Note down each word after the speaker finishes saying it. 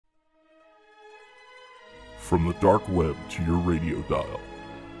From the dark web to your radio dial,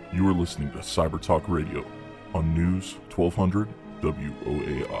 you are listening to Cyber Talk Radio on News 1200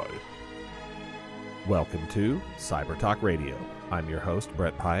 WOAI. Welcome to Cyber Talk Radio. I'm your host,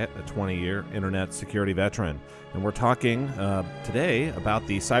 Brett Pyatt, a 20-year internet security veteran, and we're talking today about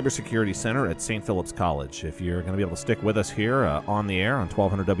the Cybersecurity Center at St. Philip's College. If you're going to be able to stick with us here on the air on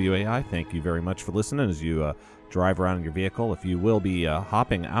 1200 WOAI, thank you very much for listening as you drive around in your vehicle. If you will be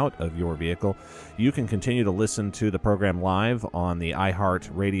hopping out of your vehicle, you can continue to listen to the program live on the iHeart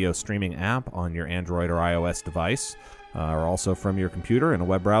Radio streaming app on your Android or iOS device, or also from your computer in a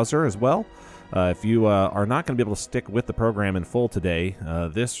web browser as well. If you are not going to be able to stick with the program in full today,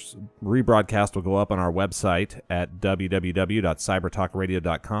 this rebroadcast will go up on our website at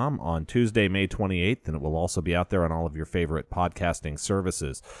www.cybertalkradio.com on Tuesday, May 28th, and it will also be out there on all of your favorite podcasting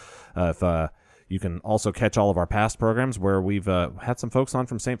services. You can also catch all of our past programs where we've had some folks on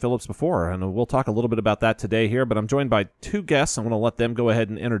from St. Philip's before, and we'll talk a little bit about that today here, but I'm joined by two guests. I'm going to let them go ahead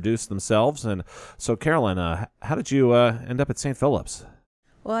and introduce themselves. And so, Carolyn, how did you end up at St. Philip's?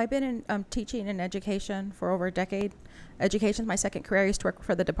 Well, I've been in teaching and education for over a decade. Education is my second career. I used to work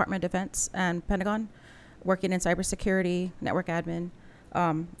for the Department of Defense and Pentagon, working in cybersecurity, network admin.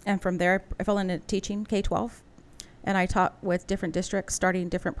 And from there, I fell into teaching K-12. And I taught with different districts, starting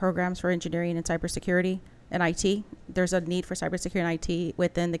different programs for engineering and cybersecurity and IT. There's a need for cybersecurity and IT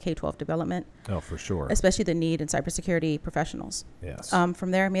within the K-12 development. Oh, for sure. Especially the need in cybersecurity professionals. Yes.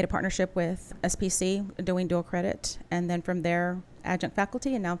 From there, I made a partnership with SPC, doing dual credit. And then from there, adjunct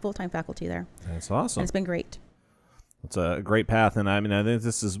faculty, and now full-time faculty there. That's awesome. And it's been great. It's a great path, and I mean, I think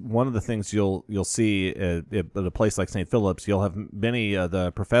this is one of the things you'll see at a place like St. Philip's. You'll have many of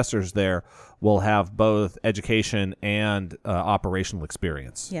the professors there will have both education and operational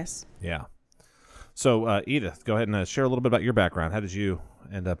experience. Yes. Yeah. So, Edith, go ahead and share a little bit about your background. How did you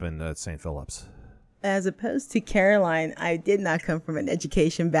end up in St. Philip's? As opposed to Caroline, I did not come from an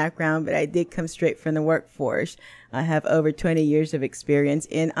education background, but I did come straight from the workforce. I have over 20 years of experience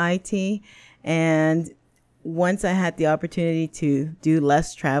in IT, and once I had the opportunity to do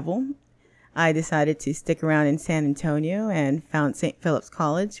less travel, I decided to stick around in San Antonio and found St. Philip's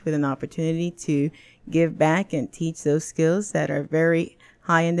College with an opportunity to give back and teach those skills that are very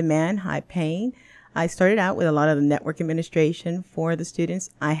high in demand, high paying. I started out with a lot of the network administration for the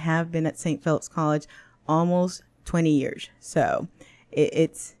students. I have been at St. Philip's College almost 20 years. So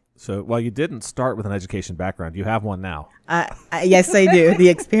it's... So while you didn't start with an education background, you have one now. Yes, I do. The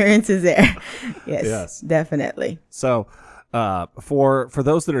experience is there. Yes, definitely. So for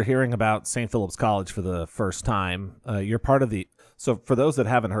those that are hearing about St. Philip's College for the first time, you're part of the... So for those that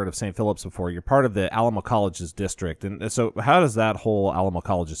haven't heard of St. Philip's before, you're part of the Alamo Colleges district. And so how does that whole Alamo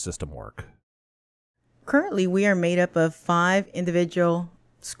Colleges system work? Currently, we are made up of 5 individual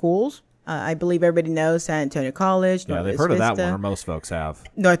schools. I believe everybody knows San Antonio College. Yeah, they've heard of that one, or most folks have.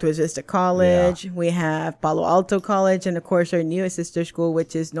 Northwest Vista College. Yeah. We have Palo Alto College, and of course our newest sister school,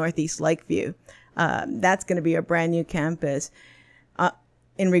 which is Northeast Lakeview. That's going to be a brand new campus.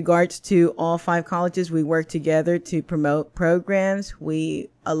 In regards to all 5 colleges, we work together to promote programs. We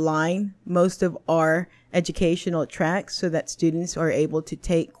align most of our educational tracks so that students are able to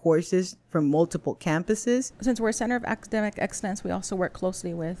take courses from multiple campuses. Since we're a center of academic excellence, we also work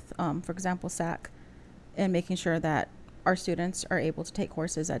closely with, for example, SAC, in making sure that our students are able to take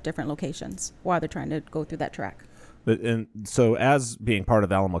courses at different locations while they're trying to go through that track. And so as being part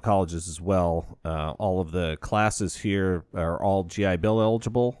of Alamo Colleges as well, all of the classes here are all GI Bill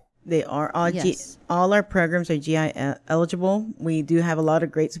eligible? They are all. Yes. All our programs are GI eligible. We do have a lot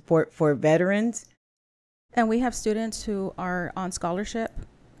of great support for veterans. And we have students who are on scholarship.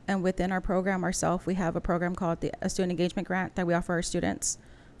 And within our program ourselves, we have a program called a Student Engagement Grant that we offer our students.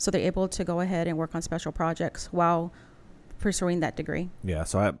 So they're able to go ahead and work on special projects while pursuing that degree. Yeah,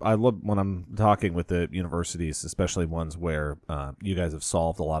 so I love when I'm talking with the universities, especially ones where you guys have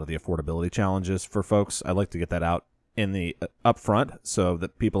solved a lot of the affordability challenges for folks. I like to get that out in the upfront so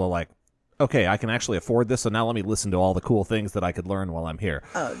that people are like, okay, I can actually afford this, so now let me listen to all the cool things that I could learn while I'm here.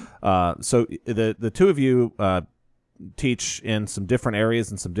 So the two of you teach in some different areas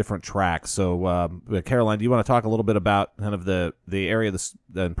and some different tracks. So, Caroline, do you want to talk a little bit about kind of the area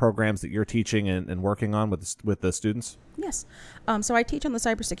and programs that you're teaching and working on with the students? Yes. So I teach on the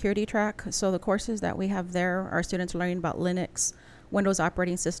cybersecurity track. So the courses that we have there, our students are learning about Linux, Windows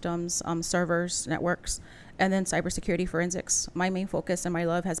operating systems, servers, networks, and then cybersecurity forensics. My main focus and my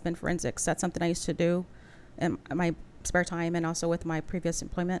love has been forensics. That's something I used to do in my spare time and also with my previous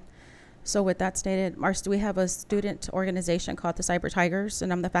employment. So with that stated, we have a student organization called the Cyber Tigers,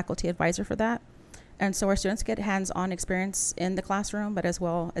 and I'm the faculty advisor for that. And so our students get hands-on experience in the classroom, but as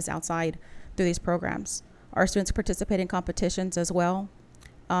well as outside through these programs. Our students participate in competitions as well.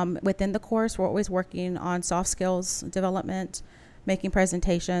 Within the course, we're always working on soft skills development, making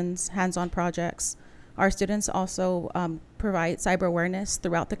presentations, hands-on projects. Our students also provide cyber awareness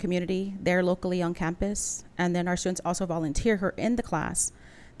throughout the community. They're locally on campus. And then our students also volunteer here in the class.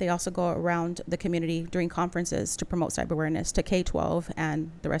 They also go around the community during conferences to promote cyber awareness to K-12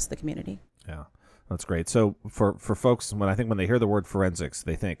 and the rest of the community. Yeah, that's great. So for folks, when they hear the word forensics,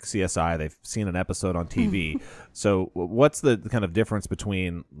 they think CSI. They've seen an episode on TV. So what's the kind of difference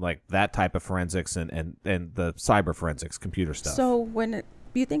between like that type of forensics and the cyber forensics, computer stuff? So when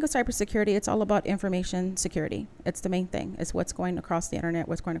you think of cybersecurity, it's all about information security. It's the main thing. It's what's going across the internet,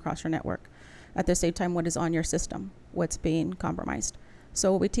 what's going across your network. At the same time, what is on your system, what's being compromised.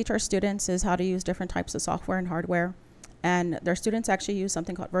 So what we teach our students is how to use different types of software and hardware. And their students actually use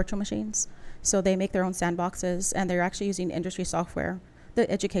something called virtual machines. So they make their own sandboxes, and they're actually using industry software, the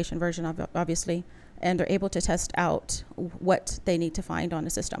education version of it, obviously, and they're able to test out what they need to find on the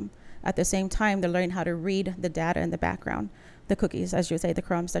system. At the same time, they're learning how to read the data in the background, the cookies, as you say, the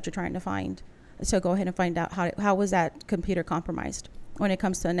crumbs that you're trying to find. So go ahead and find out how was that computer compromised. When it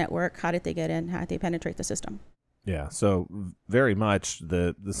comes to a network, how did they get in? How did they penetrate the system? Yeah, so very much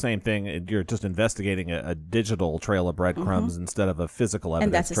the same thing. You're just investigating a digital trail of breadcrumbs instead of a physical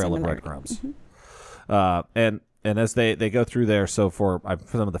evidence trail of breadcrumbs. And as they go through there, so for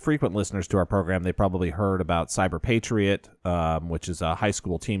some of the frequent listeners to our program, they probably heard about Cyber Patriot, which is a high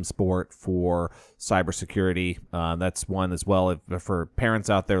school team sport for cybersecurity. That's one as well. For parents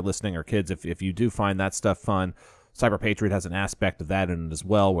out there listening or kids, if you do find that stuff fun, Cyber Patriot has an aspect of that in it as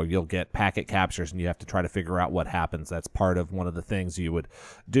well, where you'll get packet captures and you have to try to figure out what happens. That's part of one of the things you would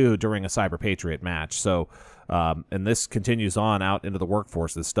do during a Cyber Patriot match. So, and this continues on out into the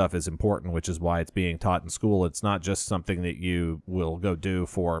workforce. This stuff is important, which is why it's being taught in school. It's not just something that you will go do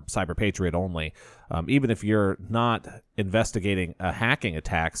for Cyber Patriot only. Even if you're not investigating a hacking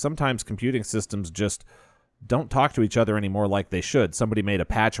attack, sometimes computing systems just don't talk to each other anymore like they should. Somebody made a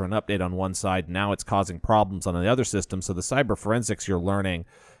patch or an update on one side. Now it's causing problems on the other system. So the cyber forensics you're learning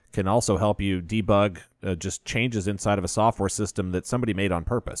can also help you debug just changes inside of a software system that somebody made on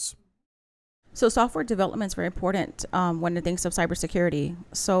purpose. So software development is very important when it thinks of cybersecurity.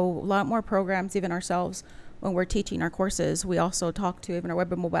 So a lot more programs, even ourselves, when we're teaching our courses, we also talk to even our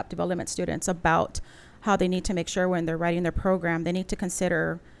web and mobile app development students about how they need to make sure when they're writing their program, they need to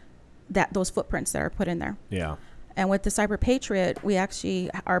consider those footprints that are put in there. Yeah. And with the Cyber Patriot, we actually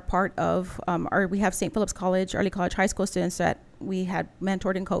are part of we have St. Philip's College, early college, high school students that we had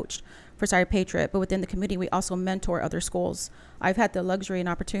mentored and coached for Cyber Patriot. But within the community, we also mentor other schools. I've had the luxury and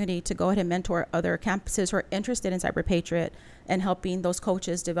opportunity to go ahead and mentor other campuses who are interested in Cyber Patriot and helping those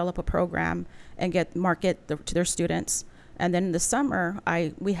coaches develop a program and market to their students. And then in the summer,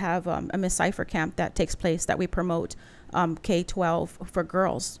 we have a Miss Cypher camp that takes place that we promote K-12 for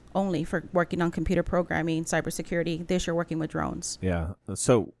girls only for working on computer programming, cybersecurity. This year working with drones. Yeah.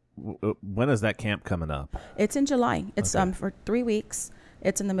 So when is that camp coming up? It's in July. It's for 3 weeks.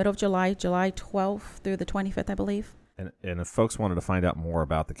 It's in the middle of July, July 12th through the 25th, I believe. And if folks wanted to find out more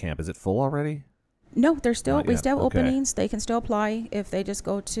about the camp, is it full already? No, we still have openings. They can still apply if they just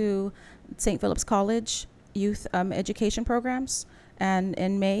go to St. Philip's College Youth Education Programs. And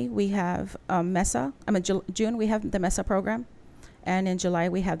in May, we have MESA. June, we have the MESA program. And in July,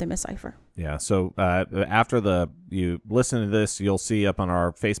 we have the Miss Cypher. Yeah, so after you listen to this, you'll see up on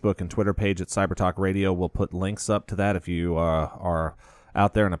our Facebook and Twitter page at Cyber Talk Radio, we'll put links up to that if you are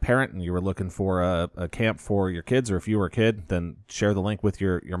out there and a parent and you were looking for a camp for your kids, or if you were a kid, then share the link with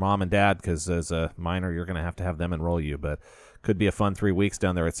your mom and dad, because as a minor, you're going to have them enroll you. But could be a fun 3 weeks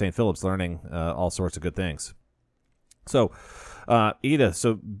down there at St. Philip's learning all sorts of good things. So, Ida,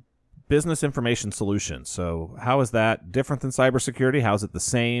 business information solutions. So how is that different than cybersecurity? How is it the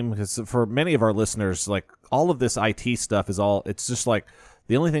same? Because for many of our listeners, like all of this IT stuff it's just like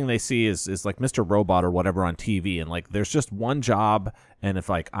the only thing they see is like Mr. Robot or whatever on TV. And like, there's just one job. And if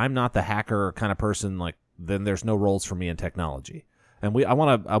like, I'm not the hacker kind of person, like then there's no roles for me in technology. And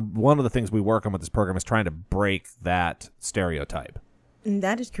one of the things we work on with this program is trying to break that stereotype.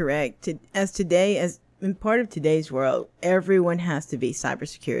 That is correct. In part of today's world, everyone has to be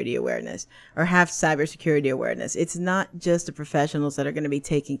cybersecurity awareness or have cybersecurity awareness. It's not just the professionals that are going to be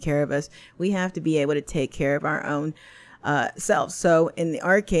taking care of us. We have to be able to take care of our own selves. So in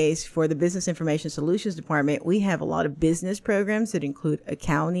our case, for the Business Information Solutions Department, we have a lot of business programs that include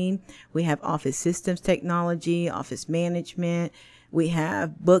accounting. We have office systems technology, office management. We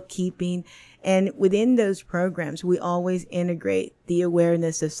have bookkeeping. And within those programs, we always integrate the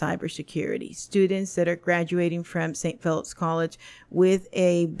awareness of cybersecurity. Students that are graduating from St. Philip's College with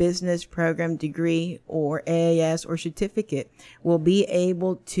a business program degree or AAS or certificate will be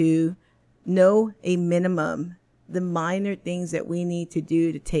able to know a minimum, the minor things that we need to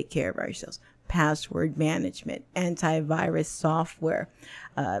do to take care of ourselves. Password management, antivirus software,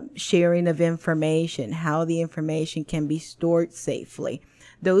 sharing of information, how the information can be stored safely.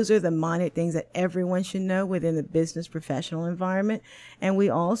 Those are the minor things that everyone should know within the business professional environment. And we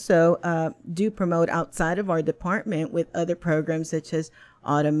also do promote outside of our department with other programs such as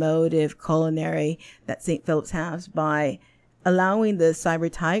automotive, culinary, that St. Philip's has by allowing the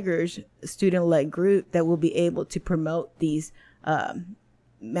Cyber Tigers student-led group that will be able to promote these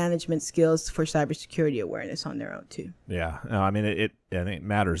management skills for cybersecurity awareness on their own too. Yeah, no, I mean it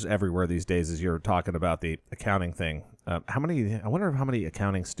matters everywhere these days. As you're talking about the accounting thing, I wonder how many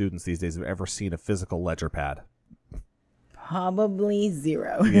accounting students these days have ever seen a physical ledger pad. Probably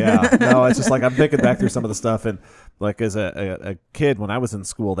zero. Yeah, no, it's just like I'm thinking back through some of the stuff, and like as a kid when I was in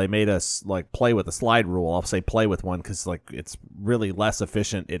school, they made us like play with a slide rule. I'll say play with one because like it's really less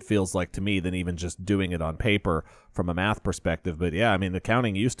efficient, it feels like to me, than even just doing it on paper from a math perspective. But yeah, I mean,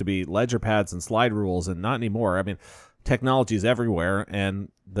 accounting used to be ledger pads and slide rules, and not anymore. I mean, technology is everywhere, and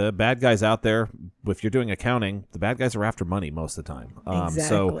the bad guys out there, if you're doing accounting, the bad guys are after money most of the time. Exactly.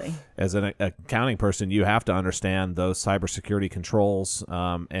 So as an accounting person, you have to understand those cybersecurity controls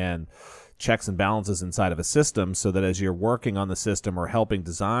and checks and balances inside of a system so that as you're working on the system or helping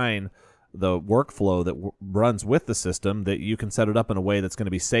design the workflow that runs with the system, that you can set it up in a way that's going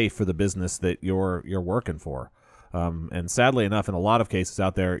to be safe for the business that you're working for. And sadly enough, in a lot of cases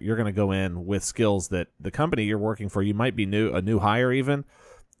out there, you're going to go in with skills that the company you're working for, you might be a new hire even.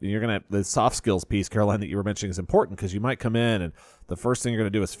 The soft skills piece, Caroline, that you were mentioning is important because you might come in and the first thing you're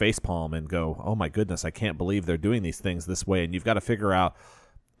going to do is facepalm and go, oh my goodness, I can't believe they're doing these things this way. And you've got to figure out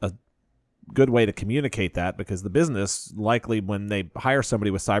a good way to communicate that, because the business likely, when they hire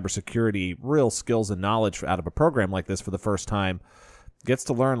somebody with cybersecurity, real skills and knowledge out of a program like this for the first time, gets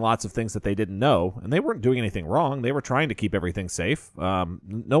to learn lots of things that they didn't know, and they weren't doing anything wrong. They were trying to keep everything safe.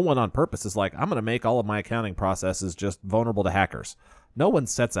 No one on purpose is like, I'm going to make all of my accounting processes just vulnerable to hackers. No one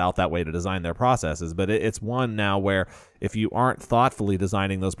sets out that way to design their processes, but it's one now where if you aren't thoughtfully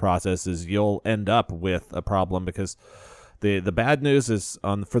designing those processes, you'll end up with a problem, because the bad news is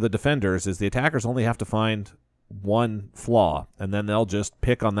for the defenders is the attackers only have to find one flaw, and then they'll just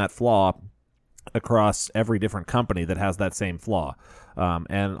pick on that flaw across every different company that has that same flaw.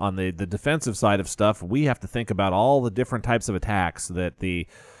 And on the defensive side of stuff, we have to think about all the different types of attacks that the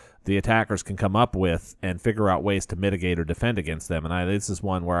attackers can come up with and figure out ways to mitigate or defend against them. And this is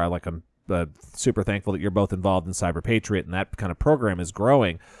one where I'm super thankful that you're both involved in Cyber Patriot, and that kind of program is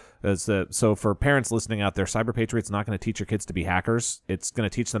growing. So for parents listening out there, Cyber Patriot's not going to teach your kids to be hackers. It's going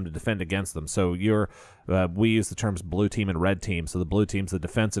to teach them to defend against them. So we use the terms blue team and red team. So the blue team's the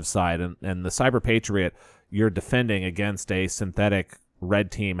defensive side, and the Cyber Patriot, you're defending against a synthetic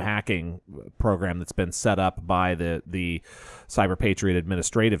red team hacking program that's been set up by the Cyber Patriot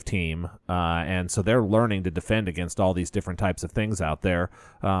administrative team. And so they're learning to defend against all these different types of things out there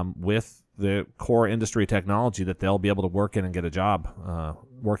with the core industry technology that they'll be able to work in and get a job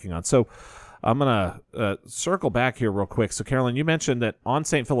working on. So I'm going to circle back here real quick. So, Carolyn, you mentioned that on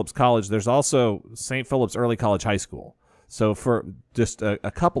St. Philip's College, there's also St. Philip's Early College High School. So for just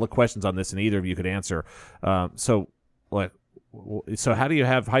a couple of questions on this, and either of you could answer. So how do you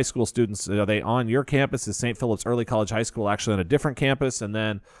have high school students? Are they on your campus? Is St. Philip's Early College High School actually on a different campus? And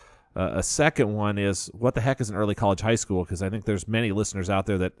then a second one is, what the heck is an early college high school? Because I think there's many listeners out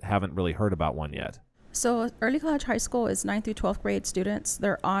there that haven't really heard about one yet. So early college high school is 9th through 12th grade students.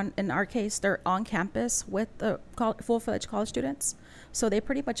 In our case, they're on campus with the full-fledged college students. So they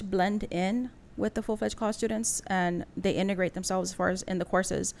pretty much blend in with the full-fledged college students, and they integrate themselves as far as in the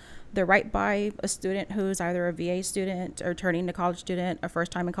courses. They're right by a student who's either a VA student or turning to college student, a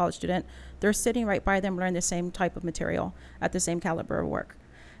first-time in college student. They're sitting right by them, learning the same type of material at the same caliber of work.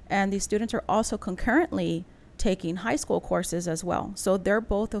 And these students are also concurrently taking high school courses as well. So they're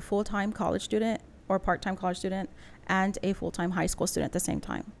both a full-time college student or part-time college student and a full-time high school student at the same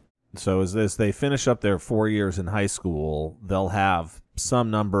time. So as they finish up their 4 years in high school, they'll have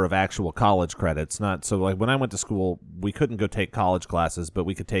some number of actual college credits. Not so like when I went to school, we couldn't go take college classes, but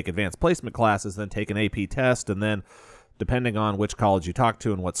we could take advanced placement classes, then take an AP test, and then depending on which college you talk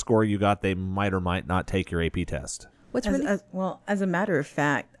to and what score you got, they might or might not take your AP test. As a matter of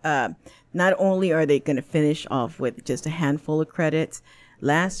fact, not only are they going to finish off with just a handful of credits,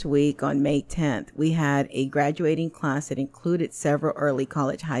 Last week on May 10th, we had a graduating class that included several early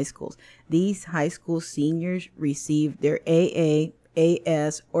college high schools. These high school seniors received their AA,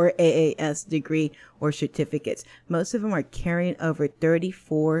 AS, or AAS degree or certificates. Most of them are carrying over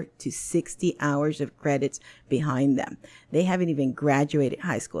 34 to 60 hours of credits behind them. They haven't even graduated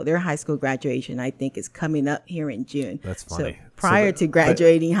high school. Their high school graduation, I think, is coming up here in June. That's funny. So prior to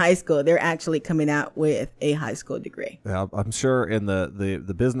graduating high school, they're actually coming out with a high school degree. I'm sure in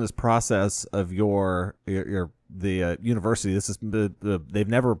the business process of the university, this is they've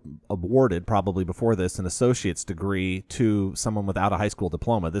never awarded probably before this an associate's degree to someone without a high school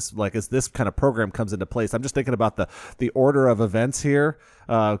diploma. This as this kind of program comes into place, I'm just thinking about the order of events here,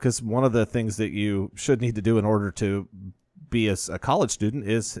 because one of the things that you should need to do in order to be a college student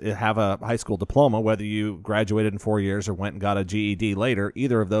is have a high school diploma, whether you graduated in 4 years or went and got a GED later.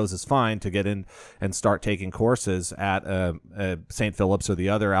 Either of those is fine to get in and start taking courses at St. Philip's or the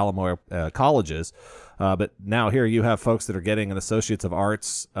other Alamo colleges. But now here you have folks that are getting an Associates of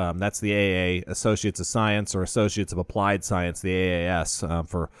Arts, that's the AA, Associates of Science, or Associates of Applied Science, the AAS,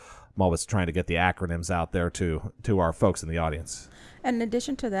 I'm always trying to get the acronyms out there to our folks in the audience. And in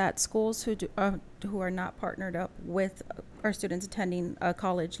addition to that, schools who are not partnered up with our students attending a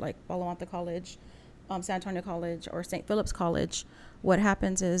college like Palo Alto College, San Antonio College, or St. Philip's College, what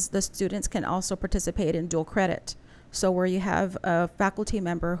happens is the students can also participate in dual credit. So where you have a faculty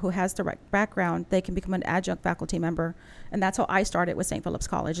member who has direct background, they can become an adjunct faculty member. And that's how I started with St. Philip's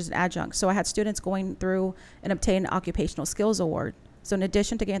College as an adjunct. So I had students going through and obtain an occupational skills award. So in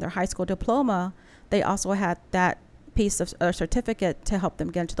addition to getting their high school diploma, they also had that piece of a certificate to help them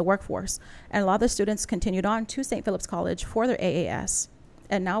get into the workforce. And a lot of the students continued on to St. Philip's College for their AAS.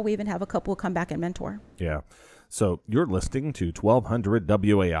 And now we even have a couple come back and mentor. Yeah. So you're listening to 1200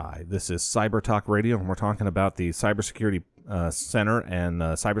 WAI. This is Cyber Talk Radio, and we're talking about the Cybersecurity Center and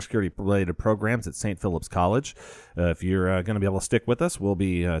cybersecurity-related programs at St. Philip's College. If you're going to be able to stick with us, we'll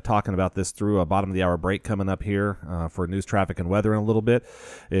be talking about this through a bottom-of-the-hour break coming up here for news, traffic, and weather in a little bit.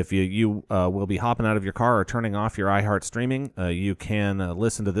 If you will be hopping out of your car or turning off your iHeart streaming, you can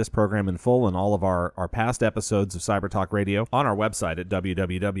listen to this program in full and all of our past episodes of Cyber Talk Radio on our website at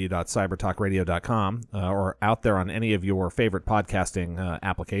www.cybertalkradio.com or out there on any of your favorite podcasting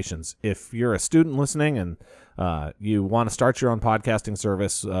applications. If you're a student listening and you want to start your own podcasting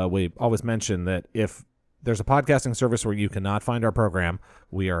service, we always mention that if there's a podcasting service where you cannot find our program,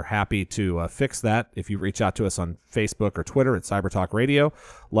 we are happy to fix that. If you reach out to us on Facebook or Twitter at Cyber Talk Radio,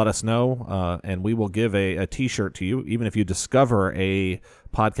 let us know, and we will give a T-shirt to you. Even if you discover a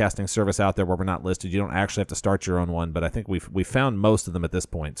podcasting service out there where we're not listed, you don't actually have to start your own one, but I think we found most of them at this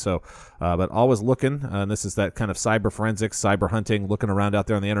point. So, but always looking, and this is that kind of cyber forensics, cyber hunting, looking around out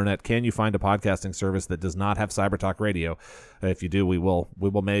there on the internet. Can you find a podcasting service that does not have Cyber Talk Radio? If you do, we will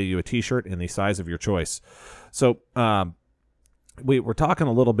mail you a T-shirt in the size of your choice. So, we were talking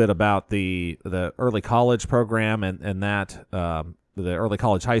a little bit about the early college program and that the early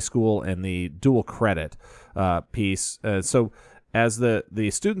college high school and the dual credit piece. So as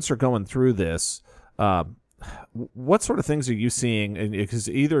the students are going through this, what sort of things are you seeing? Because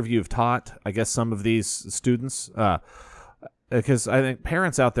either of you have taught, I guess, some of these students. Because I think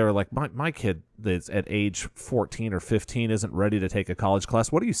parents out there are like, my kid that's at age 14 or 15 isn't ready to take a college class.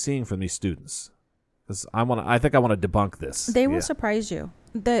 What are you seeing from these students? Because I think I want to debunk this. They will surprise you.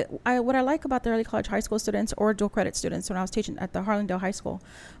 What I like about the early college high school students or dual credit students when I was teaching at the Harlandale High School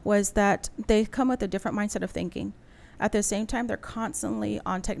was that they come with a different mindset of thinking. At the same time, they're constantly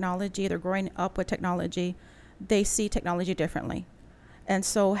on technology. They're growing up with technology. They see technology differently. And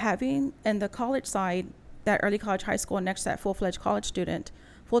so having in the college side, that early college high school next to that full-time college student,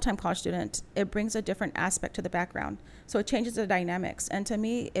 it brings a different aspect to the background. So it changes the dynamics. And to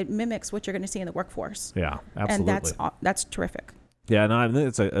me, it mimics what you're going to see in the workforce. Yeah, absolutely. And that's terrific. Yeah, and I think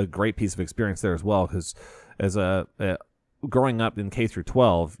it's a great piece of experience there as well, because as growing up in K through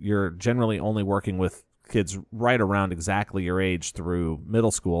 12, you're generally only working with kids right around exactly your age through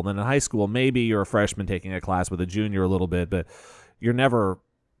middle school. Then in high school, maybe you're a freshman taking a class with a junior a little bit, but you're never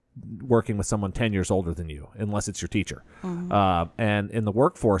working with someone 10 years older than you, unless it's your teacher. Mm-hmm. And in the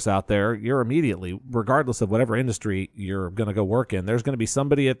workforce out there, you're immediately, regardless of whatever industry you're going to go work in, there's going to be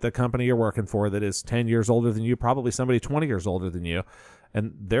somebody at the company you're working for that is 10 years older than you, probably somebody 20 years older than you,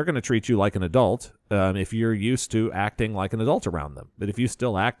 and they're going to treat you like an adult if you're used to acting like an adult around them. But if you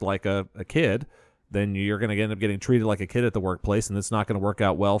still act like a kid, then you're going to end up getting treated like a kid at the workplace, and it's not going to work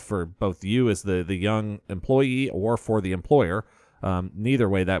out well for both you as the young employee or for the employer. Neither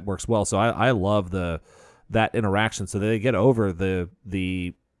way that works well. So I love that interaction, so that they get over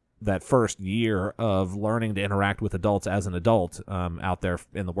the that first year of learning to interact with adults as an adult out there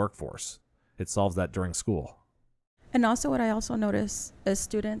in the workforce. It solves that during school. And also what I also notice is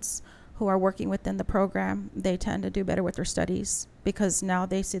students who are working within the program, they tend to do better with their studies because now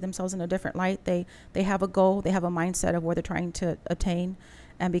they see themselves in a different light. They have a goal, they have a mindset of where they're trying to attain.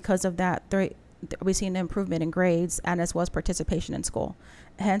 And because of that, we see an improvement in grades and as well as participation in school.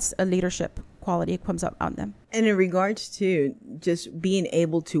 Hence, a leadership quality comes up on them. And in regards to just being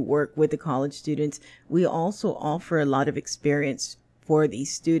able to work with the college students, we also offer a lot of experience for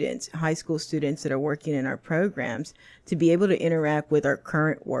these students, high school students that are working in our programs, to be able to interact with our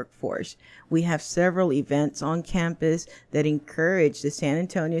current workforce. We have several events on campus that encourage the San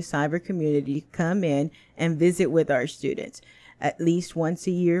Antonio cyber community to come in and visit with our students. At least once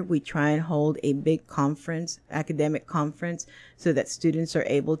a year, we try and hold a big conference, academic conference, so that students are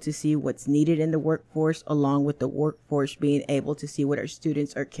able to see what's needed in the workforce, along with the workforce being able to see what our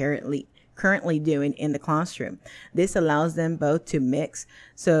students are currently doing in the classroom. This allows them both to mix,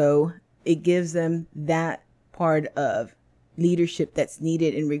 so it gives them that part of leadership that's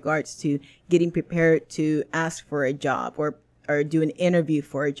needed in regards to getting prepared to ask for a job or do an interview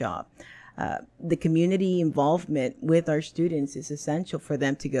for a job. The community involvement with our students is essential for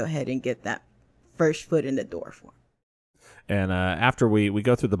them to go ahead and get that first foot in the door for them. And after we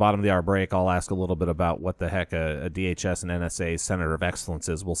go through the bottom of the hour break, I'll ask a little bit about what the heck a DHS and NSA Center of Excellence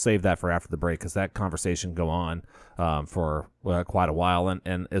is. We'll save that for after the break because that conversation go on for quite a while,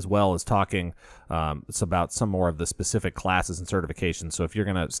 and as well as talking about some more of the specific classes and certifications. So if you're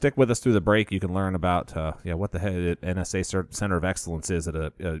going to stick with us through the break, you can learn about what the heck NSA Center of Excellence is at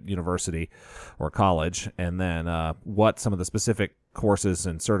a university or college, and then what some of the specific courses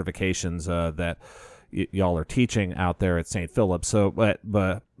and certifications that y'all are teaching out there at St. Philip. So, but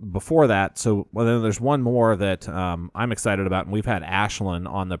before that, then there's one more that I'm excited about, and we've had Ashlyn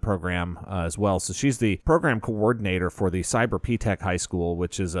on the program as well. So she's the program coordinator for the Cyber P-Tech High School,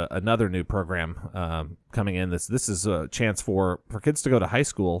 which is another new program coming in. This is a chance for kids to go to high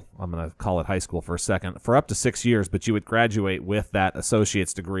school. I'm going to call it high school for a second, for up to 6 years, but you would graduate with that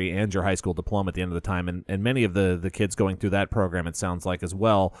associate's degree and your high school diploma at the end of the time. And many of the kids going through that program, it sounds like as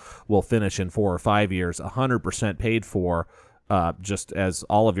well, will finish in 4 or 5 years, 100% paid for, just as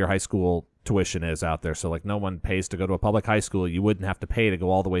all of your high school tuition is out there. So like no one pays to go to a public high school. You wouldn't have to pay to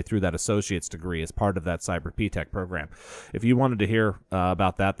go all the way through that associate's degree as part of that Cyber P-Tech program. If you wanted to hear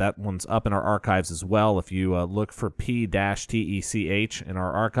about that one's up in our archives as well. If you look for P-TECH in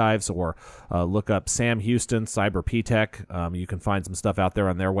our archives, or look up Sam Houston Cyber P-Tech, you can find some stuff out there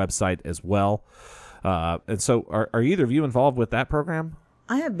on their website as well. And so are either of you involved with that program?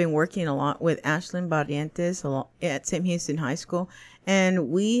 I have been working a lot with Ashlyn Barrientos at Sam Houston High School, and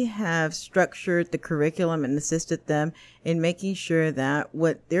we have structured the curriculum and assisted them in making sure that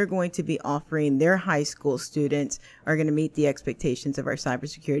what they're going to be offering their high school students are going to meet the expectations of our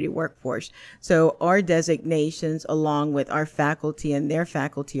cybersecurity workforce. So our designations, along with our faculty and their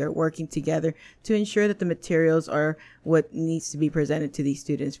faculty, are working together to ensure that the materials are what needs to be presented to these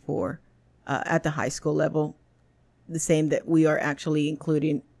students for at the high school level, the same that we are actually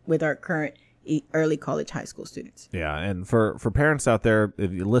including with our current early college high school students. Yeah, and for parents out there,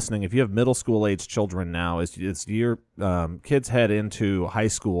 if you're listening, if you have middle school age children now, as your kids head into high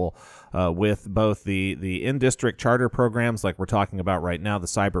school with both the in-district charter programs like we're talking about right now, the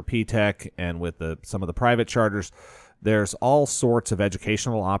Cyber P-Tech, and with some of the private charters, there's all sorts of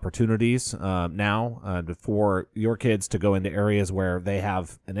educational opportunities now for your kids to go into areas where they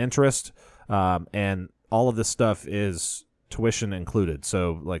have an interest, and all of this stuff is tuition included.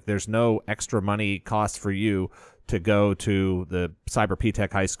 So like there's no extra money cost for you to go to the Cyber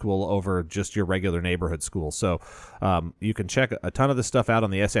P-Tech High School over just your regular neighborhood school. So you can check a ton of this stuff out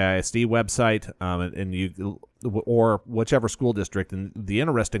on the SAISD website, and you or whichever school district. And the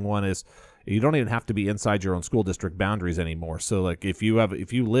interesting one is you don't even have to be inside your own school district boundaries anymore. So like if you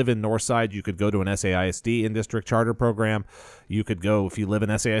live in Northside, you could go to an SAISD in-district charter program. You could go, if you live in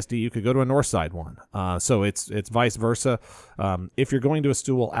SAISD, you could go to a Northside one. So it's vice versa. If you're going to a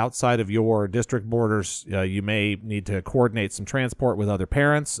school outside of your district borders, you may need to coordinate some transport with other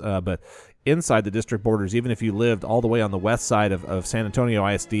parents, but inside the district borders, even if you lived all the way on the west side of San Antonio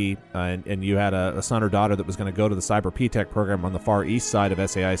ISD, and you had a son or daughter that was going to go to the Cyber P-Tech program on the far east side of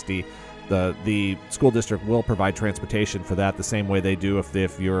SAISD, the school district will provide transportation for that the same way they do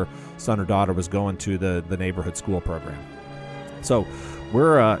if your son or daughter was going to the neighborhood school program. So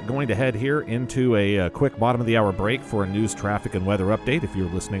We're going to head here into a quick bottom of the hour break for a news, traffic, and weather update. If you're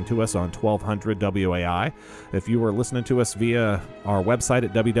listening to us on 1200 WAI, if you are listening to us via our website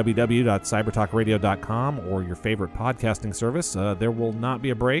at www.cybertalkradio.com or your favorite podcasting service, there will not be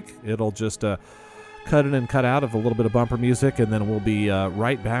a break. It'll just cut in and cut out of a little bit of bumper music, and then we'll be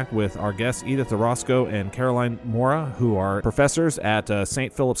right back with our guests Edith Orozco and Caroline Mora, who are professors at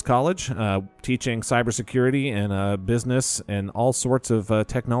St. Philip's College, teaching cybersecurity and business and all sorts of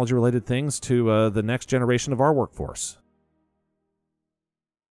technology-related things to the next generation of our workforce.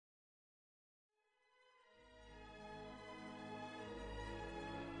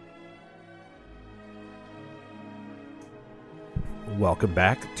 Welcome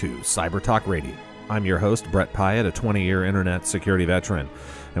back to Cyber Talk Radio. I'm your host, Brett Pyatt, a 20-year internet security veteran,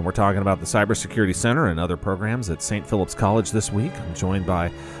 and we're talking about the Cybersecurity Center and other programs at St. Philip's College this week. I'm joined by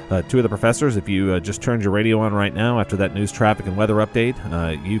two of the professors. If you just turned your radio on right now after that news, traffic, and weather update,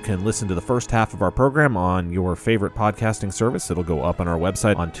 you can listen to the first half of our program on your favorite podcasting service. It'll go up on our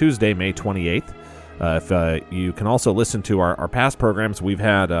website on Tuesday, May 28th. If you can also listen to our past programs, we've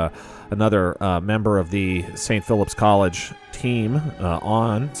had another member of the St. Philip's College team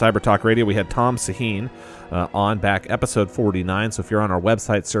on Cyber Talk Radio. We had Tom Saheen on back episode 49. So if you're on our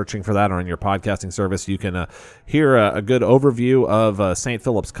website searching for that or on your podcasting service, you can hear a good overview of St.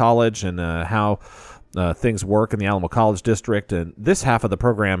 Philip's College and how things work in the Alamo College District. And this half of the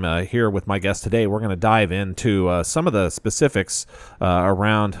program here with my guest today, we're going to dive into some of the specifics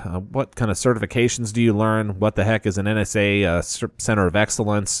around what kind of certifications do you learn, what the heck is an NSA Center of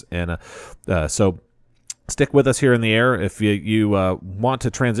Excellence, and so stick with us here in the air. If you want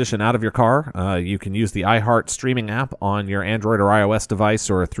to transition out of your car, you can use the iHeart streaming app on your Android or iOS device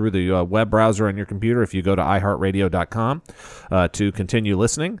or through the web browser on your computer if you go to iHeartRadio.com to continue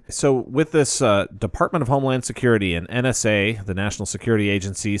listening. So with this Department of Homeland Security and NSA, the National Security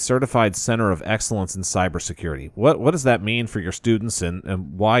Agency, Certified Center of Excellence in Cybersecurity, what does that mean for your students,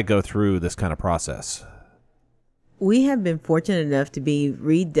 and why go through this kind of process? We have been fortunate enough to be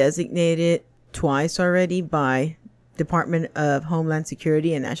redesignated twice already by Department of Homeland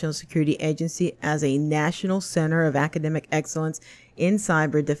Security and National Security Agency as a National Center of Academic Excellence in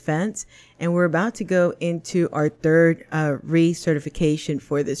Cyber Defense. And we're about to go into our third recertification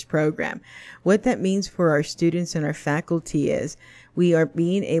for this program. What that means for our students and our faculty is we are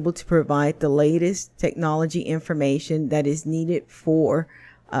being able to provide the latest technology information that is needed for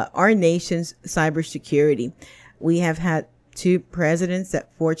our nation's cybersecurity. We have had two presidents that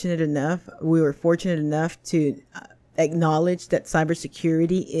we were fortunate enough to acknowledge that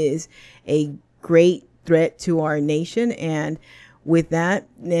cybersecurity is a great threat to our nation. And with that,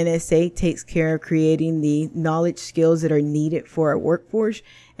 NSA takes care of creating the knowledge skills that are needed for our workforce,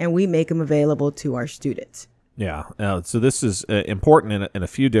 and we make them available to our students. Yeah. So this is important in a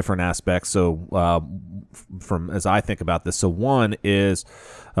few different aspects. So from as I think about this, so one is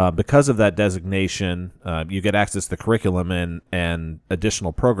because of that designation, you get access to the curriculum and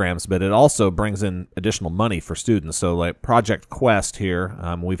additional programs, but it also brings in additional money for students. So like Project Quest here,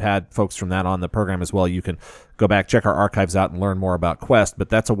 we've had folks from that on the program as well. You can go back, check our archives out, and learn more about Quest. But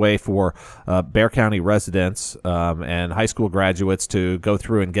that's a way for Bexar County residents and high school graduates to go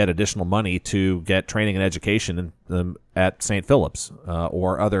through and get additional money to get training and education at St. Philip's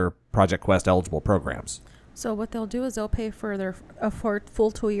or other Project Quest eligible programs. So what they'll do is they'll pay for their full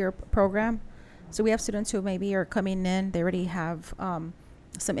 2-year program. So we have students who maybe are coming in, they already have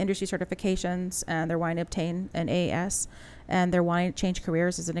some industry certifications and they're wanting to obtain an AAS and they're wanting to change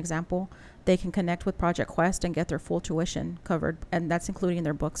careers as an example. They can connect with Project Quest and get their full tuition covered, and that's including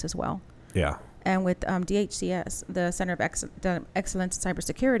their books as well. Yeah. And with DHCS, the Center of Excellence in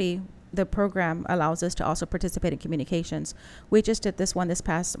Cybersecurity, the program allows us to also participate in communications. We just did this one this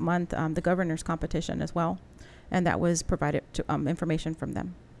past month, the governor's competition as well, and that was provided to information from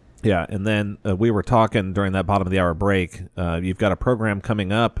them. Yeah, and then we were talking during that bottom of the hour break. You've got a program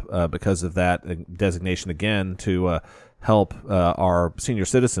coming up because of that designation again to help our senior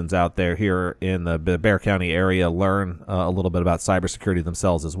citizens out there here in the Bexar County area learn a little bit about cybersecurity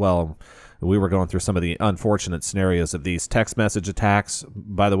themselves as well. We were going through some of the unfortunate scenarios of these text message attacks.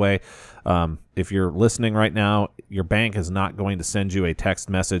 By the way, if you're listening right now, your bank is not going to send you a text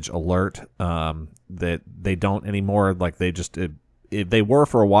message alert that they don't anymore. Like they were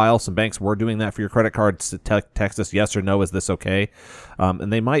for a while. Some banks were doing that for your credit cards to text us yes or no, is this okay?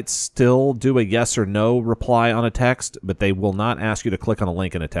 And they might still do a yes or no reply on a text, but they will not ask you to click on a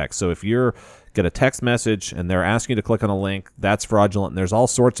link in a text. So if you get a text message and they're asking you to click on a link, that's fraudulent. And there's all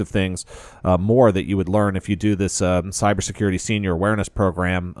sorts of things more that you would learn if you do this cybersecurity senior awareness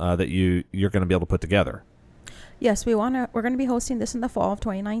program that you're going to be able to put together. Yes, we're going to be hosting this in the fall of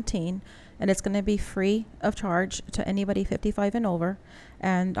 2019, and it's going to be free of charge to anybody 55 and over.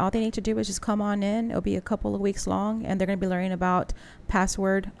 And all they need to do is just come on in. It'll be a couple of weeks long, and they're going to be learning about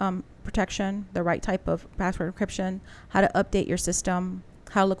password protection, the right type of password encryption, how to update your system,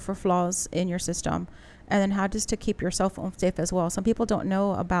 how to look for flaws in your system, and then how just to keep your cell phone safe as well. Some people don't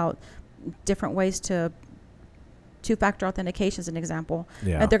know about different ways to two-factor authentication, as an example.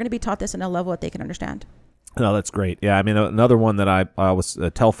 Yeah. And they're going to be taught this in a level that they can understand. No, that's great. Yeah, I mean, another one that I always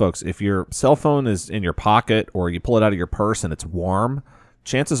tell folks, if your cell phone is in your pocket or you pull it out of your purse and it's warm,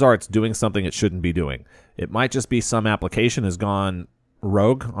 chances are it's doing something it shouldn't be doing. It might just be some application has gone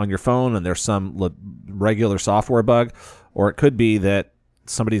rogue on your phone and there's some regular software bug, or it could be that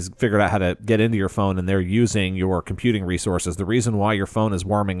somebody's figured out how to get into your phone and they're using your computing resources. The reason why your phone is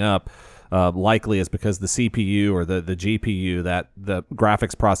warming up likely is because the CPU or the GPU, that the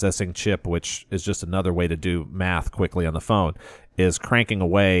graphics processing chip, which is just another way to do math quickly on the phone, is cranking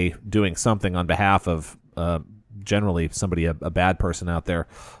away, doing something on behalf of generally somebody, a bad person out there.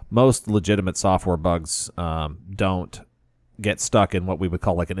 Most legitimate software bugs don't get stuck in what we would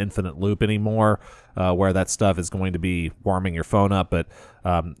call like an infinite loop anymore, where that stuff is going to be warming your phone up. But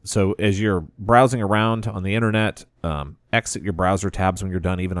so as you're browsing around on the internet, exit your browser tabs when you're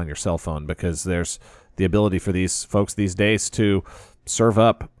done, even on your cell phone, because there's the ability for these folks these days to serve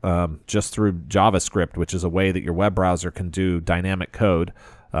up just through JavaScript, which is a way that your web browser can do dynamic code.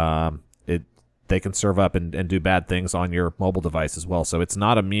 They can serve up and do bad things on your mobile device as well. So it's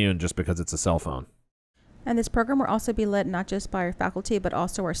not immune just because it's a cell phone. And this program will also be led not just by our faculty, but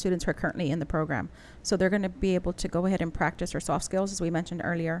also our students who are currently in the program. So they're going to be able to go ahead and practice their soft skills, as we mentioned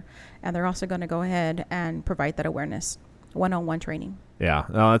earlier. And they're also going to go ahead and provide that awareness, one-on-one training. Yeah,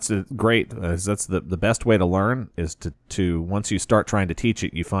 no, that's great. That's the best way to learn is to once you start trying to teach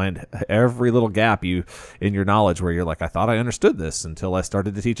it, you find every little gap in your knowledge where you're like, I thought I understood this until I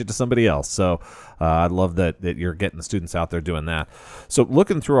started to teach it to somebody else. So I love that you're getting the students out there doing that. So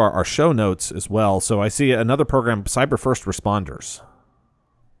looking through our show notes as well, so I see another program, Cyber First Responders.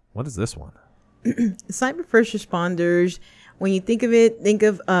 What is this one? Cyber First Responders, when you think of it, think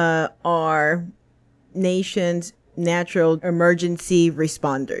of our nation's natural emergency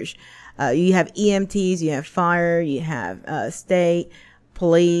responders. You have EMTs, you have fire, you have state,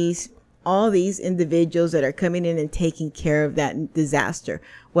 police, all these individuals that are coming in and taking care of that disaster.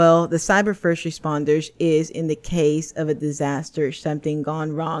 Well, the Cyber First Responders is in the case of a disaster, something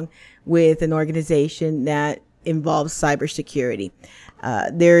gone wrong with an organization that involves cybersecurity.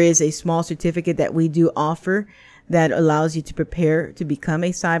 There is a small certificate that we do offer that allows you to prepare to become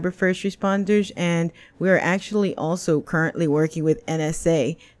a Cyber First Responders. And we are actually also currently working with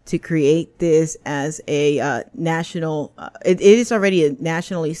NSA to create this as a national, it is already a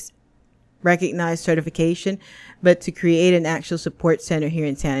nationally recognized certification, but to create an actual support center here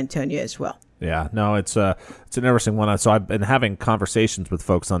in San Antonio as well. Yeah, no, it's an interesting one. So I've been having conversations with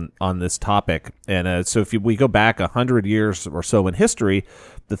folks on this topic, and so if we go back 100 years or so in history,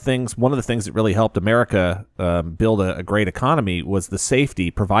 one of the things that really helped America build a great economy was the safety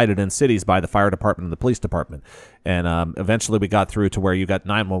provided in cities by the fire department and the police department. And eventually we got through to where you got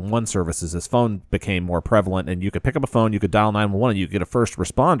 911 services as phone became more prevalent, and you could pick up a phone, you could dial 911, and you could get a first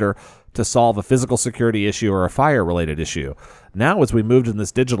responder to solve a physical security issue or a fire-related issue. Now, as we moved in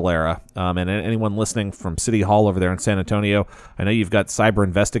this digital era, and anyone listening from City Hall over there in San Antonio, I know you've got cyber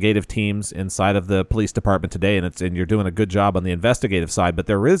investigative teams inside of the police department today, and you're doing a good job on the investigative side, but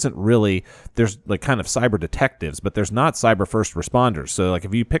there's like kind of cyber detectives, but there's not cyber first responders. So like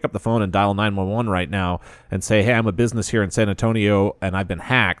if you pick up the phone and dial 911 right now and say, hey, I'm a business here in San Antonio and I've been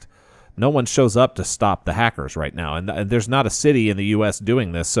hacked, no one shows up to stop the hackers right now. And there's not a city in the U.S.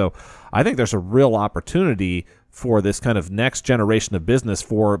 doing this. So I think there's a real opportunity for this kind of next generation of business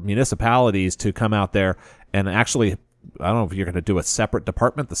for municipalities to come out there and actually, I don't know if you're going to do a separate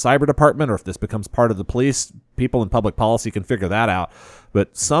department, the cyber department, or if this becomes part of the police. People in public policy can figure that out.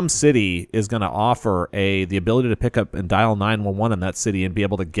 But some city is going to offer the ability to pick up and dial 911 in that city and be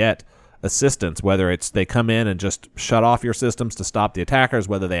able to get assistance, whether it's they come in and just shut off your systems to stop the attackers,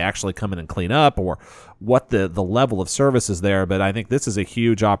 whether they actually come in and clean up, or what the level of service is there. But I think this is a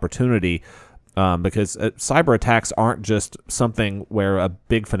huge opportunity because cyber attacks aren't just something where a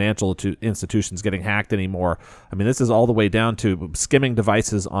big financial institution's getting hacked anymore. I mean, this is all the way down to skimming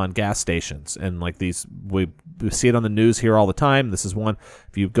devices on gas stations. And like these, we see it on the news here all the time. This is one.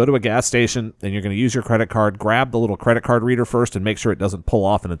 If you go to a gas station and you're going to use your credit card, grab the little credit card reader first and make sure it doesn't pull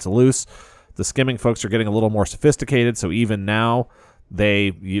off and it's loose. The skimming folks are getting a little more sophisticated. So even now,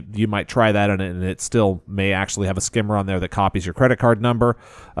 you might try that and it still may actually have a skimmer on there that copies your credit card number.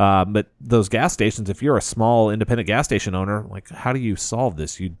 But those gas stations, if you're a small independent gas station owner, like, how do you solve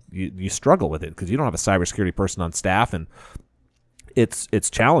this? You struggle with it because you don't have a cybersecurity person on staff, and it's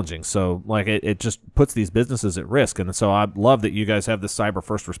challenging. So like it just puts these businesses at risk. And so I love that you guys have this cyber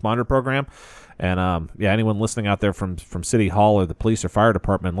first responder program. And anyone listening out there from City Hall or the police or fire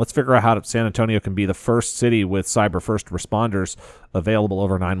department, let's figure out how San Antonio can be the first city with cyber first responders available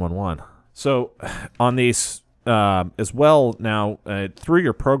over 911. So on these as well now, through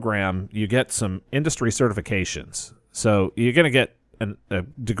your program, you get some industry certifications. So you're going to get a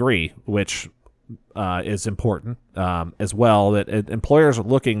degree, which is important as well, that employers are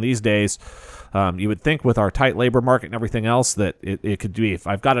looking these days. You would think with our tight labor market and everything else that it could be, if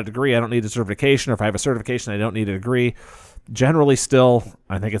I've got a degree, I don't need a certification, or if I have a certification, I don't need a degree. Generally still,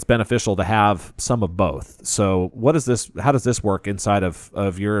 I think it's beneficial to have some of both. So how does this work inside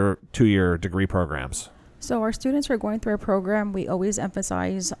of your 2-year degree programs? So our students are going through a program. We always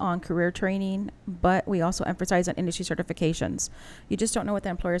emphasize on career training, but we also emphasize on industry certifications. You just don't know what the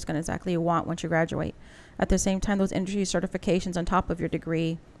employer is going to exactly want once you graduate. At the same time, those industry certifications on top of your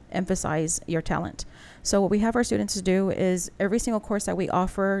degree emphasize your talent. So what we have our students do is every single course that we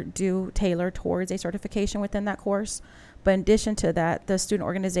offer do tailor towards a certification within that course. But in addition to that, the student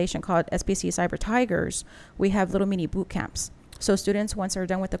organization called SPC Cyber Tigers, we have little mini boot camps. So students, once they're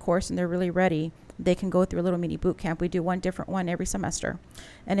done with the course and they're really ready, they can go through a little mini boot camp. We do one different one every semester.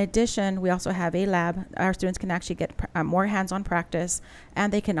 In addition, we also have a lab. Our students can actually get more hands-on practice,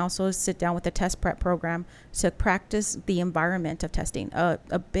 and they can also sit down with the test prep program to practice the environment of testing.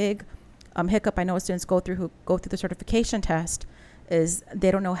 A big hiccup I know students go through the certification test is they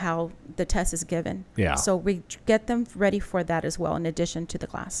don't know how the test is given. Yeah. So we get them ready for that as well, in addition to the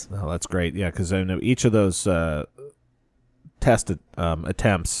class. Oh, that's great. Yeah, because I know each of those test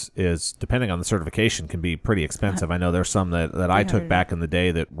attempts is, depending on the certification, can be pretty expensive. I know there's some that I took back in the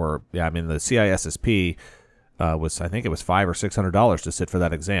day that were, the CISSP was, I think it was $500 or $600 to sit for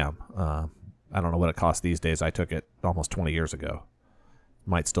that exam. I don't know what it costs these days. I took it almost 20 years ago.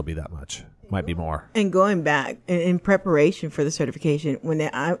 Might still be that much. Might be more. And going back in preparation for the certification, when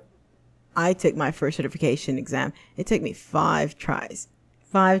I took my first certification exam, it took me 5 tries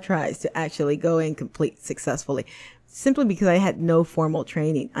to actually go and complete successfully. Simply because I had no formal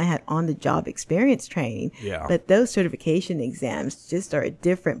training. I had on-the-job experience training. Yeah. But those certification exams just are a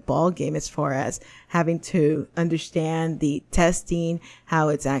different ballgame as far as having to understand the testing, how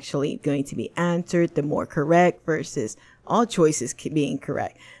it's actually going to be answered, the more correct versus all choices being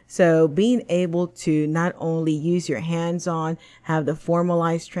correct. So being able to not only use your hands-on, have the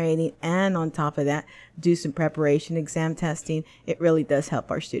formalized training, and on top of that, do some preparation exam testing, it really does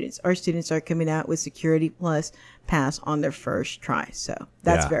help our students. Our students are coming out with Security Plus pass on their first try. So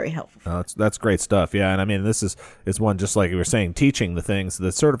that's very helpful. That's great stuff. Yeah. And I mean, this is one, just like you were saying, teaching the things.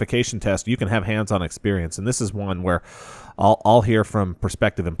 The certification test, you can have hands-on experience. And this is one where I'll hear from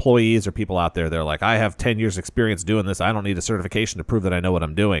prospective employees or people out there. They're like, I have 10 years experience doing this. I don't need a certification to prove that I know what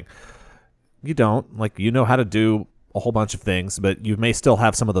I'm doing. You don't. Like, you know how to do a whole bunch of things, but you may still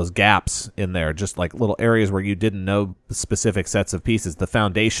have some of those gaps in there, just like little areas where you didn't know specific sets of pieces. The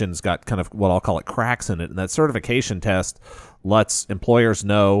foundation's got kind of what I'll call it cracks in it. And that certification test lets employers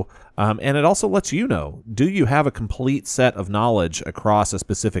know, and it also lets you know, do you have a complete set of knowledge across a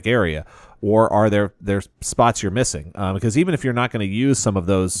specific area, or are there spots you're missing? Because even if you're not going to use some of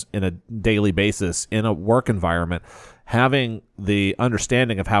those in a daily basis in a work environment, having the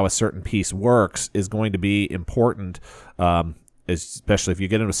understanding of how a certain piece works is going to be important, especially if you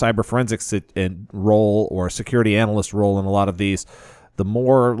get into cyber forensics and role or a security analyst role in a lot of these. The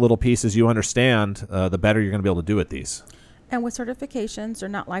more little pieces you understand, the better you're going to be able to do at these. And with certifications, they're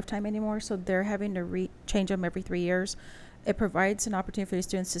not lifetime anymore, so they're having to change them every 3 years. It provides an opportunity for the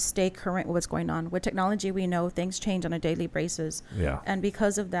students to stay current with what's going on. With technology, we know things change on a daily basis. Yeah. And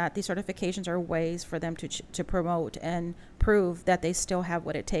because of that, these certifications are ways for them to promote and prove that they still have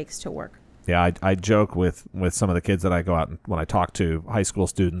what it takes to work. Yeah, I joke with some of the kids that I go out and when I talk to high school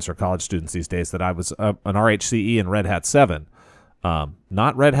students or college students these days that I was an RHCE in Red Hat 7,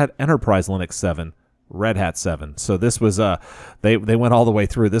 not Red Hat Enterprise Linux 7, Red Hat 7. So this was they went all the way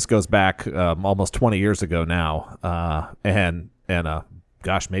through. This goes back almost 20 years ago now, and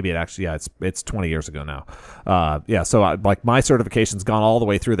gosh, maybe it actually, it's 20 years ago now. So like my certification's gone all the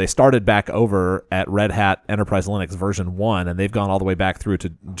way through. They started back over at Red Hat Enterprise Linux version 1, and they've gone all the way back through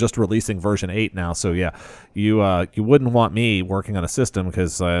to just releasing version 8 now. So yeah, you wouldn't want me working on a system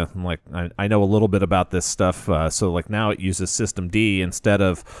because I know a little bit about this stuff. So like now it uses systemd instead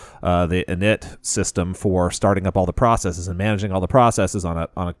of the init system for starting up all the processes and managing all the processes on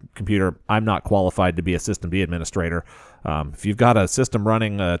a computer. I'm not qualified to be a systemd administrator. If you've got a system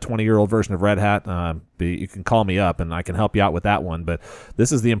running a 20-year-old version of Red Hat, you can call me up and I can help you out with that one. But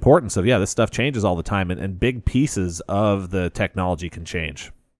this is the importance of, this stuff changes all the time, and big pieces of the technology can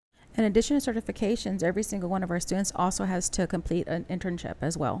change. In addition to certifications, every single one of our students also has to complete an internship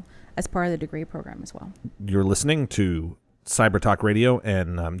as well as part of the degree program as well. You're listening to Cyber Talk Radio,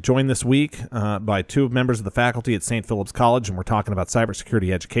 and I'm joined this week by two members of the faculty at St. Philip's College, and we're talking about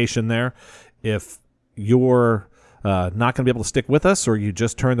cybersecurity education there. If you're not going to be able to stick with us, or you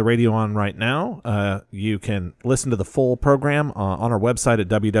just turn the radio on right now, you can listen to the full program on our website at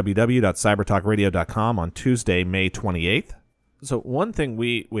www.cybertalkradio.com on Tuesday, May 28th. So one thing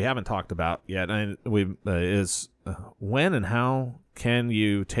we haven't talked about yet is when and how can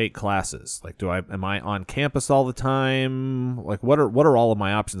you take classes? Like, am I on campus all the time? Like, what are all of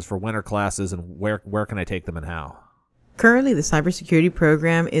my options for winter classes, and where can I take them and how? Currently, the cybersecurity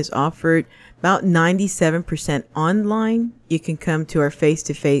program is offered about 97% online. You can come to our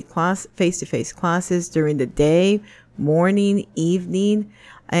face-to-face classes during the day, morning, evening,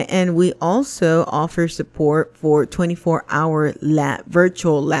 and we also offer support for 24-hour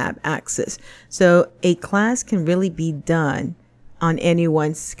virtual lab access. So a class can really be done on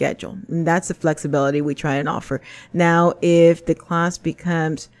anyone's schedule, and that's the flexibility we try and offer. Now, if the class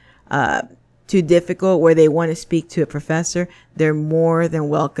becomes too difficult where they want to speak to a professor, they're more than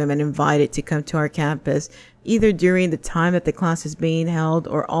welcome and invited to come to our campus, either during the time that the class is being held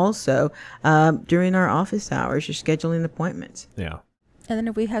or also during our office hours or scheduling appointments. Yeah. And then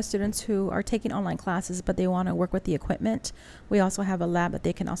if we have students who are taking online classes but they want to work with the equipment, we also have a lab that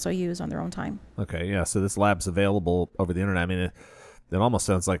they can also use on their own time. Okay, yeah, so this lab's available over the internet. I mean, it almost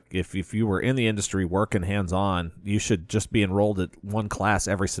sounds like if you were in the industry working hands-on, you should just be enrolled at one class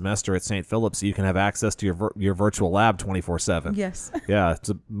every semester at St. Philip's so you can have access to your virtual lab 24/7. Yes. Yeah, it's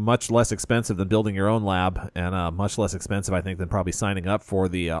much less expensive than building your own lab, and much less expensive, I think, than probably signing up for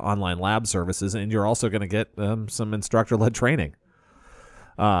the online lab services, and you're also going to get some instructor-led training.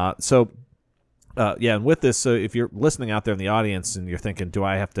 And with this, so if you're listening out there in the audience and you're thinking,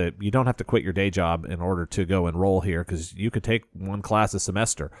 you don't have to quit your day job in order to go enroll here, because you could take one class a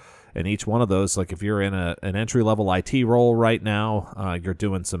semester. And each one of those, like if you're in an entry-level IT role right now, you're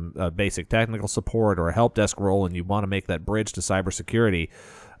doing some basic technical support or a help desk role, and you want to make that bridge to cybersecurity,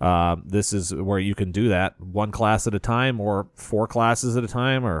 this is where you can do that one class at a time or 4 classes at a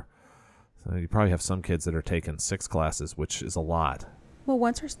time. Or so you probably have some kids that are taking 6 classes, which is a lot. Well,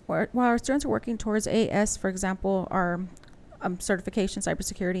 while our students are working towards AS, for example, our certification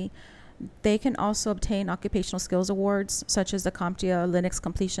cybersecurity, they can also obtain occupational skills awards, such as the CompTIA Linux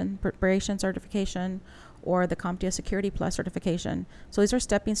Completion Preparation Certification or the CompTIA Security Plus certification. So these are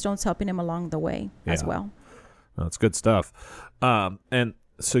stepping stones helping them along the way as well. That's good stuff. And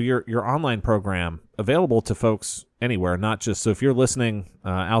so your online program available to folks anywhere, not just, so if you're listening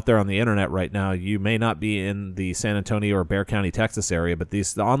out there on the internet right now, you may not be in the San Antonio or Bexar County, Texas area, but the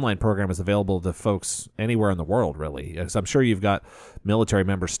online program is available to folks anywhere in the world, really. Because I'm sure you've got military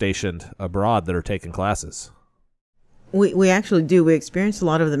members stationed abroad that are taking classes. We actually do. We experience a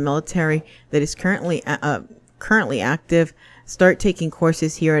lot of the military that is currently active start taking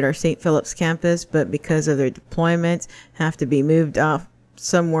courses here at our St. Philip's campus, but because of their deployments, have to be moved off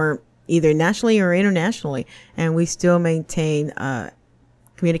somewhere either nationally or internationally, and we still maintain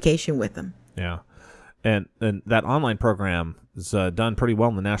communication with them. Yeah, and that online program is done pretty well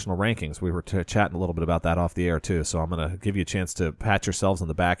in the national rankings. We were chatting a little bit about that off the air too, so I'm going to give you a chance to pat yourselves on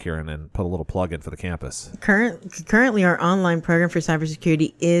the back here and put a little plug in for the campus. Currently, our online program for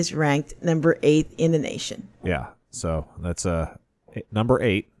cybersecurity is ranked number 8 in the nation. Yeah, so that's number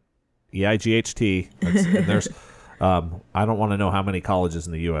 8, EIGHT. And there's I don't want to know how many colleges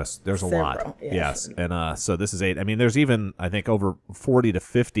in the U.S. There's Several, a lot. yes. And so this is 8. I mean, there's even, I think, over 40 to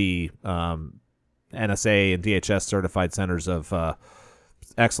 50 NSA and DHS certified centers of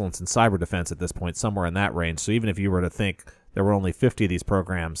excellence in cyber defense at this point, somewhere in that range. So even if you were to think there were only 50 of these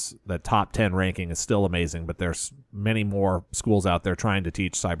programs, the top 10 ranking is still amazing, but there's many more schools out there trying to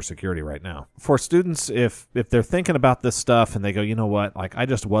teach cybersecurity right now. For students, if they're thinking about this stuff and they go, you know what, like I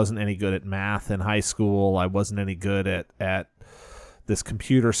just wasn't any good at math in high school, I wasn't any good at this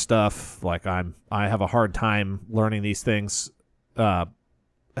computer stuff, like I have a hard time learning these things,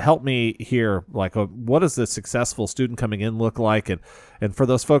 help me here, like, what does the successful student coming in look like? And for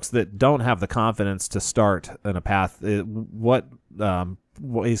those folks that don't have the confidence to start in a path, what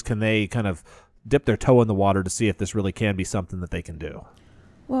ways can they kind of dip their toe in the water to see if this really can be something that they can do?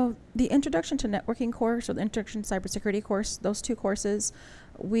 Well, the Introduction to Networking course or the Introduction to Cybersecurity course, those two courses,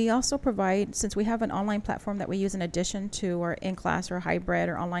 we also provide, since we have an online platform that we use in addition to our in-class or hybrid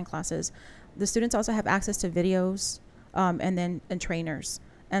or online classes, the students also have access to videos and trainers.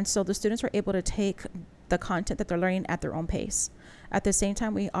 And so the students are able to take the content that they're learning at their own pace. At the same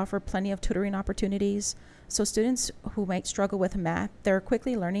time, we offer plenty of tutoring opportunities. So students who might struggle with math, they're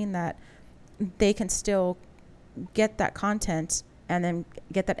quickly learning that they can still get that content and then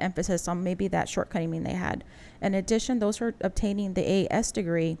get that emphasis on maybe that shortcoming they had. In addition, those who are obtaining the AS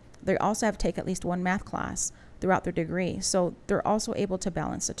degree, they also have to take at least one math class throughout their degree. So they're also able to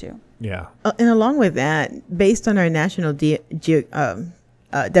balance the two. Yeah. And along with that, based on our national demographic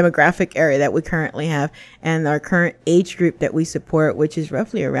area that we currently have and our current age group that we support, which is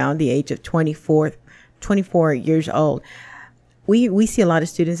roughly around the age of 24 years old, we see a lot of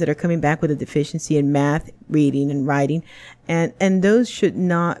students that are coming back with a deficiency in math, reading, and writing. And those should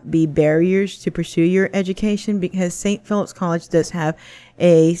not be barriers to pursue your education, because St. Philip's College does have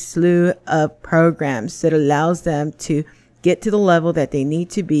a slew of programs that allows them to get to the level that they need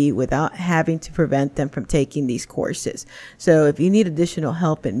to be without having to prevent them from taking these courses. So if you need additional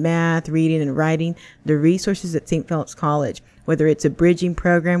help in math, reading, and writing, the resources at St. Philip's College, whether it's a bridging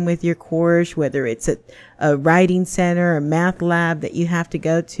program with your course, whether it's a writing center, a math lab that you have to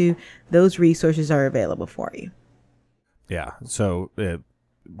go to, those resources are available for you. Yeah. So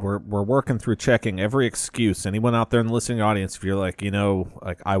we're working through checking every excuse. Anyone out there in the listening audience, if you're like,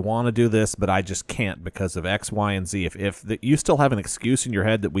 I want to do this, but I just can't because of X, Y, and Z. If you still have an excuse in your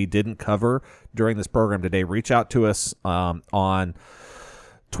head that we didn't cover during this program today, reach out to us on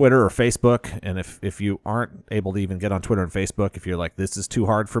Twitter or Facebook. And if you aren't able to even get on Twitter and Facebook, if you're like, this is too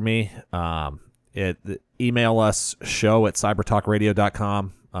hard for me, email us,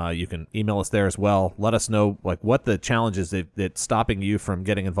 show@cybertalkradio.com. You can email us there as well. Let us know what the challenge is that's stopping you from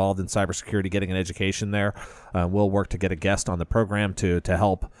getting involved in cybersecurity, getting an education there. We'll work to get a guest on the program to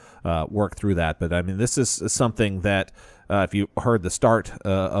help work through that. But I mean, this is something that if you heard the start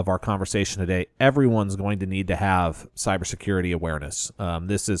of our conversation today, everyone's going to need to have cybersecurity awareness.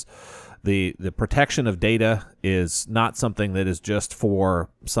 This is the protection of data is not something that is just for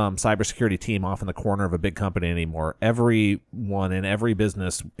some cybersecurity team off in the corner of a big company anymore. Everyone in every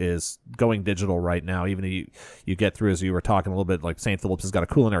business is going digital right now. Even if you get through, as you were talking a little bit, like St. Philip's has got a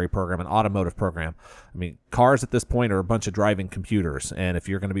culinary program, an automotive program. I mean, cars at this point are a bunch of driving computers. And if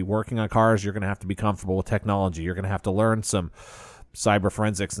you're going to be working on cars, you're going to have to be comfortable with technology. You're going to have to learn some cyber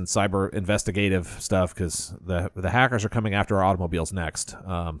forensics and cyber investigative stuff, because the hackers are coming after our automobiles next.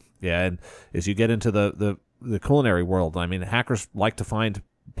 And as you get into the culinary world, I mean, hackers like to find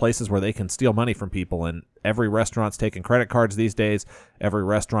places where they can steal money from people, and every restaurant's taking credit cards these days. Every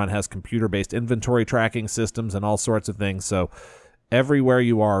restaurant has computer-based inventory tracking systems and all sorts of things. So everywhere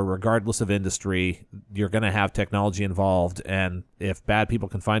you are, regardless of industry, you're going to have technology involved, and if bad people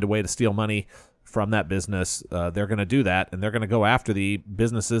can find a way to steal money from that business, they're going to do that, and they're going to go after the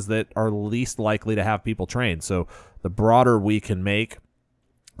businesses that are least likely to have people trained. So the broader we can make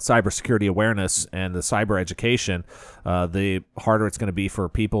cybersecurity awareness and the cyber education, the harder it's going to be for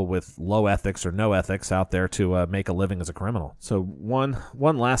people with low ethics or no ethics out there to make a living as a criminal. So one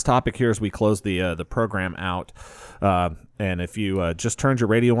last topic here as we close the program out. And if you just turned your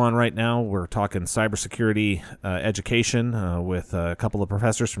radio on right now, we're talking cybersecurity education with a couple of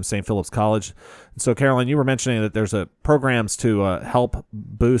professors from St. Philip's College. So, Caroline, you were mentioning that there's programs to help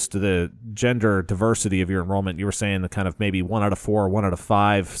boost the gender diversity of your enrollment. You were saying that kind of maybe 1 out of 4, 1 out of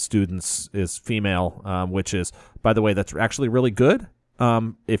 5 students is female, which is, by the way, that's actually really good.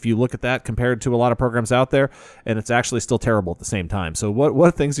 If you look at that compared to a lot of programs out there, and it's actually still terrible at the same time. So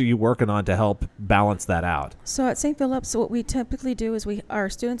what things are you working on to help balance that out? So at St. Philip's, what we typically do is our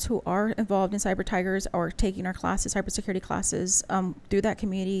students who are involved in Cyber Tigers or taking our classes, cybersecurity classes, do that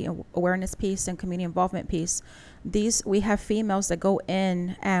community awareness piece and community involvement piece. We have females that go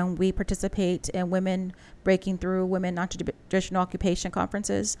in and we participate in women breaking through women non-traditional occupation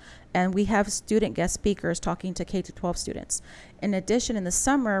conferences, and we have student guest speakers talking to K-12 students. In addition, in the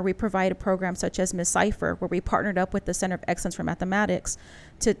summer, we provide a program such as Ms. Cypher, where we partnered up with the Center of Excellence for Mathematics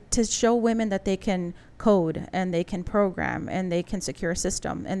to show women that they can code and they can program and they can secure a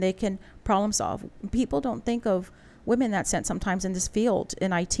system and they can problem solve. People don't think of women in that sense sometimes in this field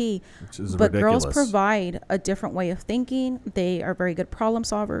in IT, but ridiculous. Girls provide a different way of thinking. They are very good problem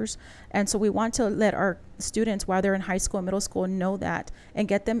solvers, and so we want to let our students while they're in high school and middle school know that, and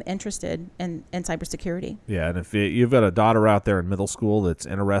get them interested in cybersecurity. Yeah, and if you've got a daughter out there in middle school that's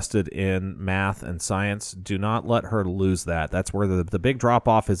interested in math and science, do not let her lose that. That's where the big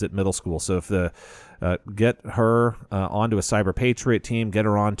drop-off is at middle school. So if get her onto a Cyber Patriot team, get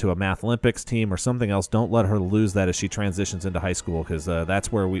her onto a Math Olympics team or something else. Don't let her lose that as she transitions into high school, because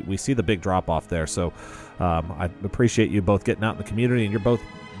that's where we see the big drop-off there. So I appreciate you both getting out in the community, and you're both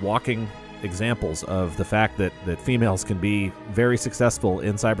walking examples of the fact that females can be very successful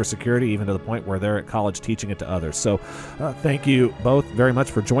in cybersecurity, even to the point where they're at college teaching it to others. So thank you both very much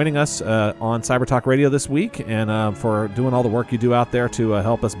for joining us on Cyber Talk Radio this week, and for doing all the work you do out there to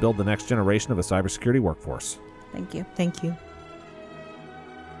help us build the next generation of a cybersecurity workforce. Thank you. Thank you.